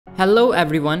Hello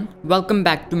everyone, welcome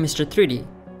back to Mr. 3D.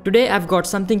 Today I've got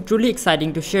something truly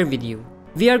exciting to share with you.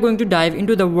 We are going to dive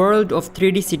into the world of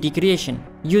 3D city creation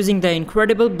using the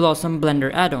incredible Blosm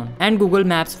Blender add-on and Google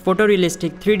Maps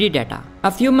photorealistic 3D data. A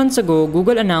few months ago,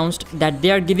 Google announced that they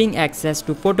are giving access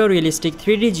to photorealistic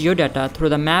 3D geodata through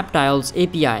the Map Tiles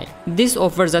API. This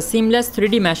offers a seamless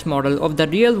 3D mesh model of the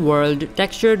real world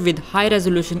textured with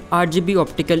high-resolution RGB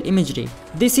optical imagery.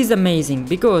 This is amazing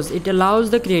because it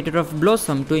allows the creator of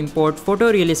Blosm to import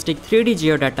photorealistic 3D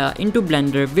geodata into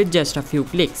Blender with just a few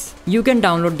clicks. You can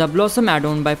download the Blosm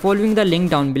add-on by following the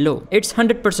link down below. It's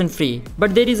 100% free,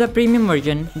 but there is a premium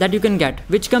version that you can get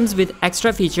which comes with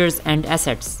extra features and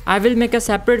assets. I will make a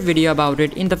separate video about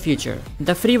it in the future.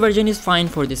 The free version is fine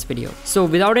for this video. So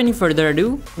without any further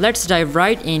ado, let's dive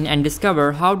right in and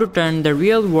discover how to turn the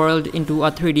real world into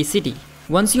a 3D city.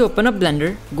 Once you open up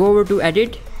Blender, go over to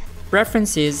Edit,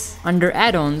 Preferences, under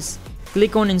Add-ons,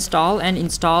 click on Install and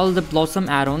install the Blosm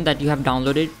add-on that you have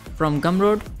downloaded from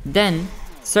Gumroad. Then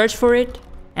search for it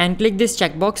and click this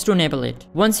checkbox to enable it.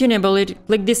 Once you enable it,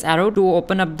 click this arrow to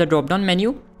open up the drop-down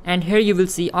menu, and here you will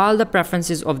see all the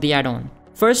preferences of the add-on.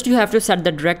 First, you have to set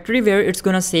the directory where it's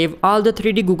gonna save all the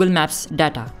 3D Google Maps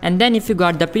data. And then if you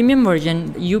got the premium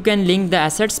version, you can link the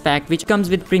assets pack which comes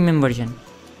with premium version.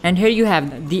 And here you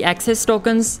have the access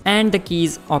tokens and the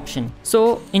keys option.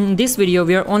 So in this video,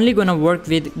 we are only gonna work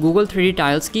with Google 3D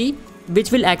Tiles key,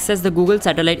 which will access the Google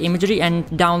satellite imagery and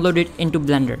download it into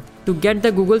Blender. To get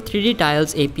the Google 3D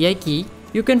Tiles API key,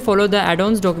 you can follow the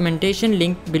add-ons documentation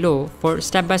link below for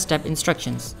step-by-step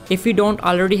instructions. If you don't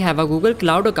already have a Google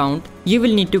Cloud account, you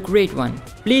will need to create one.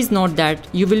 Please note that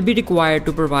you will be required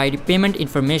to provide payment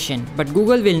information, but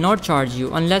Google will not charge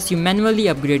you unless you manually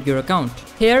upgrade your account.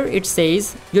 Here it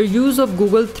says, your use of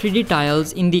Google 3D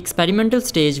Tiles in the experimental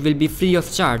stage will be free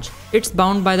of charge. It's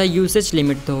bound by the usage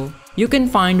limit though. You can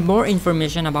find more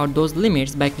information about those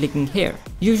limits by clicking here.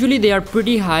 Usually they are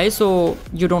pretty high, so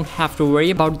you don't have to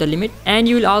worry about the limit. And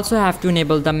you will also have to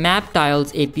enable the Map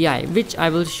Tiles API, which I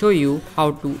will show you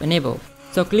how to enable.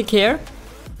 So click here,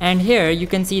 and here you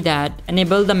can see that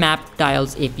enable the Map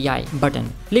Tiles API button.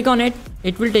 Click on it.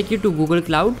 It will take you to Google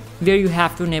Cloud where you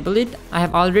have to enable it. I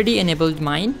have already enabled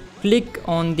mine. Click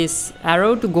on this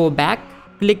arrow to go back.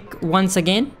 Click once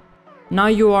again. Now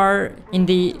you are in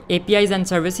the APIs and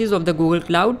services of the Google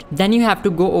Cloud. Then you have to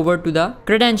go over to the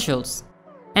credentials.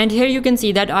 And here you can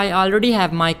see that I already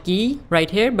have my key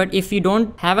right here. But if you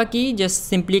don't have a key, just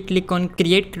simply click on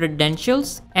create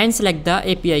credentials and select the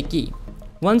API key.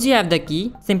 Once you have the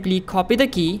key, simply copy the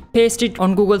key, paste it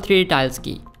on Google 3D Tiles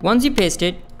key. Once you paste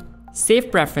it,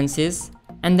 save preferences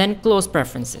and then close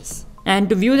preferences. And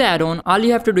to view the add-on, all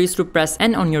you have to do is to press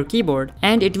N on your keyboard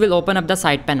and it will open up the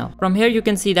side panel. From here you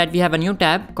can see that we have a new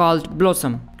tab called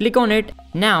Blosm. Click on it.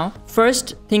 Now,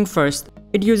 first thing first,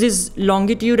 it uses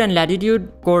longitude and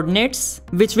latitude coordinates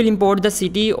which will import the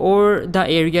city or the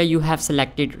area you have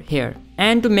selected here.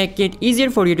 And to make it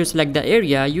easier for you to select the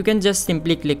area, you can just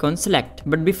simply click on select.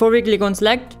 But before we click on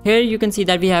select, here you can see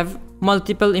that we have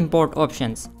multiple import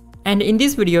options. And in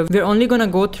this video, we're only gonna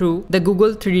go through the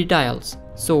Google 3D Tiles.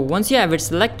 So once you have it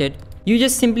selected, you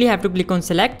just simply have to click on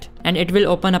select and it will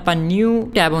open up a new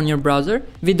tab on your browser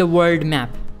with the world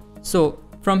map. So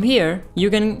from here, you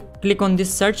can click on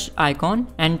this search icon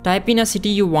and type in a city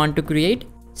you want to create.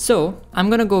 So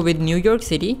I'm gonna go with New York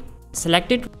City,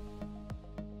 select it,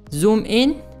 zoom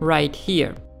in right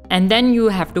here. And then you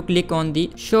have to click on the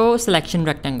show selection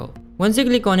rectangle. Once you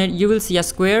click on it, you will see a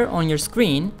square on your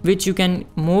screen which you can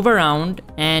move around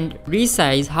and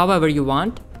resize however you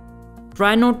want.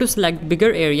 Try not to select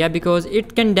bigger area because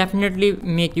it can definitely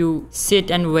make you sit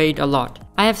and wait a lot.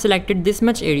 I have selected this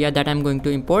much area that I'm going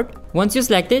to import. Once you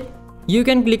select it, you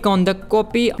can click on the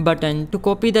copy button to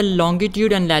copy the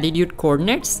longitude and latitude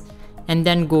coordinates and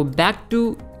then go back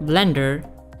to Blender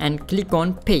and click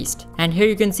on paste. And here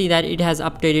you can see that it has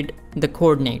updated the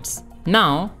coordinates.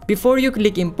 Now, before you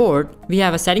click import, we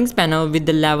have a settings panel with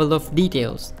the level of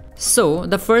details. So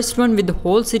the first one with the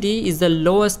whole city is the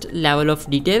lowest level of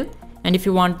detail. And if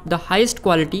you want the highest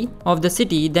quality of the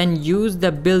city, then use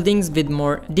the buildings with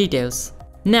more details.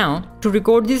 Now, to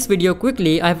record this video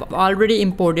quickly, I've already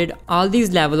imported all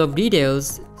these level of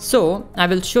details. So I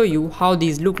will show you how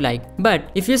these look like. But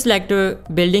if you select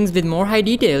buildings with more high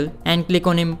detail and click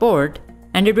on import,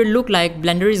 and it will look like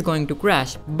Blender is going to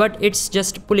crash, but it's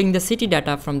just pulling the city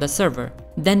data from the server.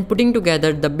 Then putting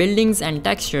together the buildings and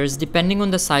textures depending on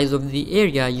the size of the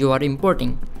area you are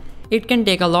importing. It can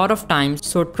take a lot of time,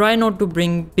 so try not to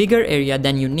bring bigger area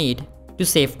than you need to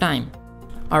save time.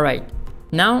 Alright,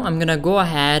 Now I'm gonna go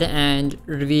ahead and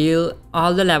reveal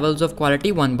all the levels of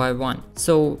quality one by one.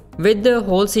 So with the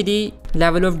whole city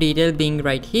level of detail being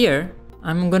right here,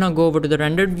 I'm gonna go over to the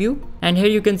rendered view, and here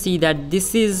you can see that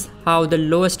this is how the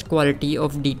lowest quality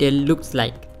of detail looks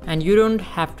like. And you don't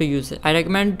have to use it. I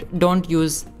recommend don't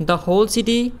use the whole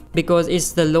city because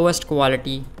it's the lowest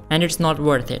quality and it's not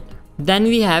worth it. Then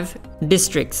we have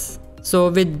districts. So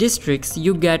with districts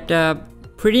you get a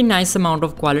pretty nice amount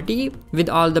of quality with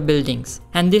all the buildings,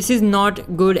 and this is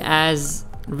not good as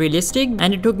realistic,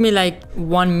 and it took me like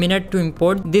 1 minute to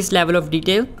import this level of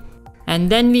detail. And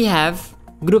then we have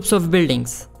groups of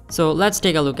buildings. So let's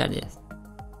take a look at this.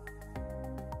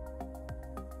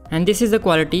 And this is the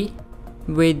quality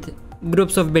with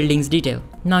groups of buildings detail.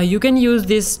 Now you can use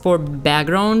this for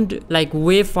background, like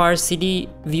way far city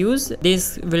views.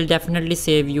 This will definitely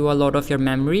save you a lot of your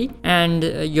memory and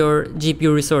your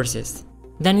GPU resources.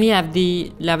 Then we have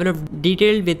the level of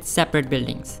detail with separate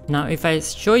buildings. Now if I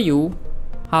show you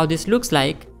how this looks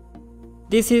like,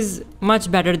 this is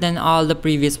much better than all the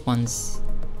previous ones.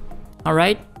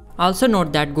 Alright. Also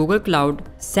note that Google Cloud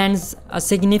sends a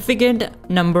significant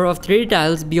number of 3D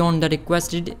tiles beyond the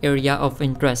requested area of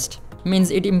interest.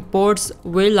 Means it imports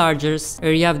way larger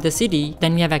area of the city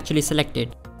than we have actually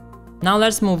selected. Now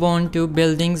let's move on to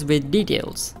buildings with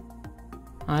details.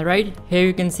 Alright, here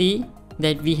you can see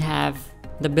that we have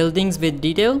the buildings with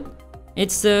detail.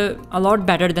 It's a lot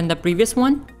better than the previous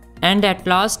one. And at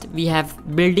last we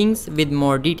have buildings with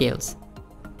more details.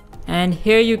 And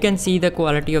here you can see the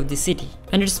quality of the city,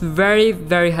 and it's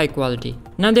very high quality.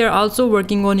 Now they're also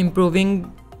working on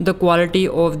improving the quality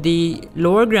of the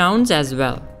lower grounds as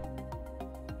well.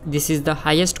 This is the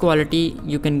highest quality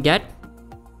you can get.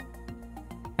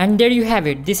 And there you have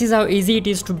it. This is how easy it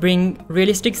is to bring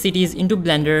realistic cities into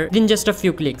Blender within just a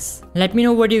few clicks. Let me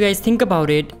know what you guys think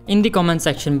about it in the comment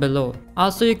section below.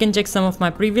 Also, you can check some of my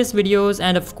previous videos,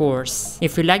 and of course,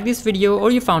 if you like this video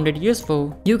or you found it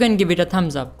useful, you can give it a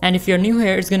thumbs up. And if you're new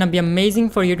here, it's gonna be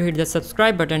amazing for you to hit the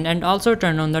subscribe button and also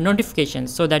turn on the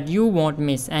notifications so that you won't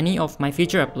miss any of my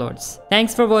future uploads.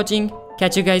 Thanks for watching.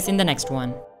 Catch you guys in the next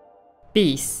one.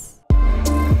 Peace.